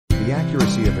The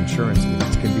accuracy of insurance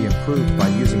leads can be improved by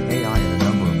using AI in a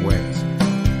number of ways.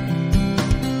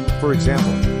 For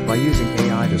example, by using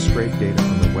AI to scrape data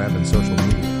from the web and social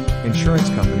media, insurance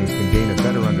companies can gain a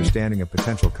better understanding of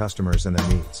potential customers and their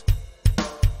needs.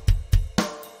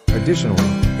 Additionally,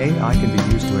 AI can be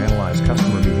used to analyze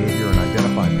customer behavior and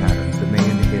identify patterns that may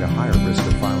indicate a higher risk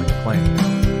of filing a claim.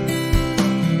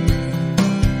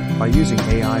 By using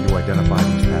AI to identify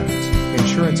these patterns,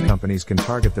 insurance companies can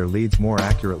target their leads more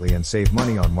accurately and save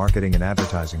money on marketing and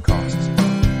advertising costs.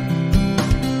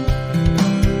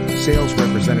 Sales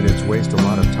representatives waste a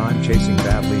lot of time chasing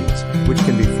bad leads, which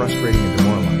can be frustrating and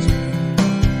demoralizing.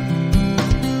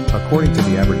 According to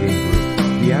the Aberdeen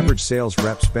Group, the average sales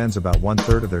rep spends about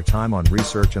 1/3 of their time on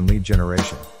research and lead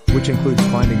generation, which includes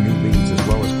finding new leads as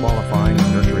well as qualifying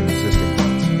and nurturing existing ones.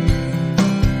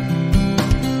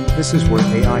 This is where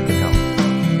AI can help.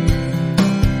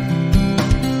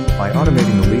 By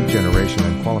automating the lead generation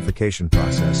and qualification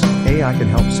process, AI can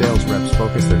help sales reps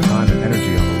focus their time and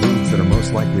energy on the leads that are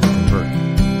most likely to convert.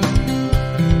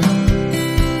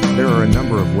 There are a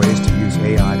number of ways to use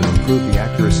AI to improve the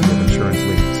accuracy of insurance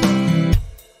leads.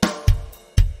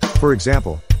 For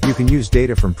example, you can use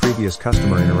data from previous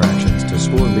customer interactions to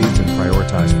score leads and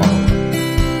prioritize follow-up.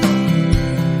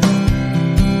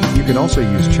 You can also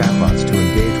use chatbots to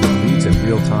engage with leads in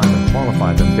real time and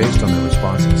qualify them based on their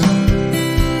responses.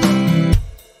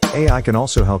 AI can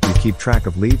also help you keep track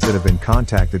of leads that have been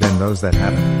contacted and those that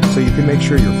haven't, so you can make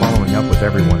sure you're following up with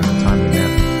everyone in a timely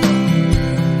manner.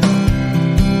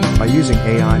 By using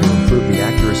AI to improve the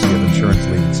accuracy of insurance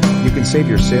leads, you can save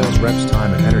your sales reps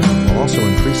time and energy while also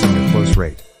increasing your close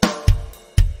rate.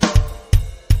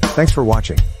 Thanks for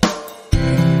watching.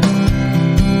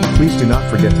 Please do not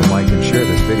forget to like and share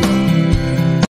this video.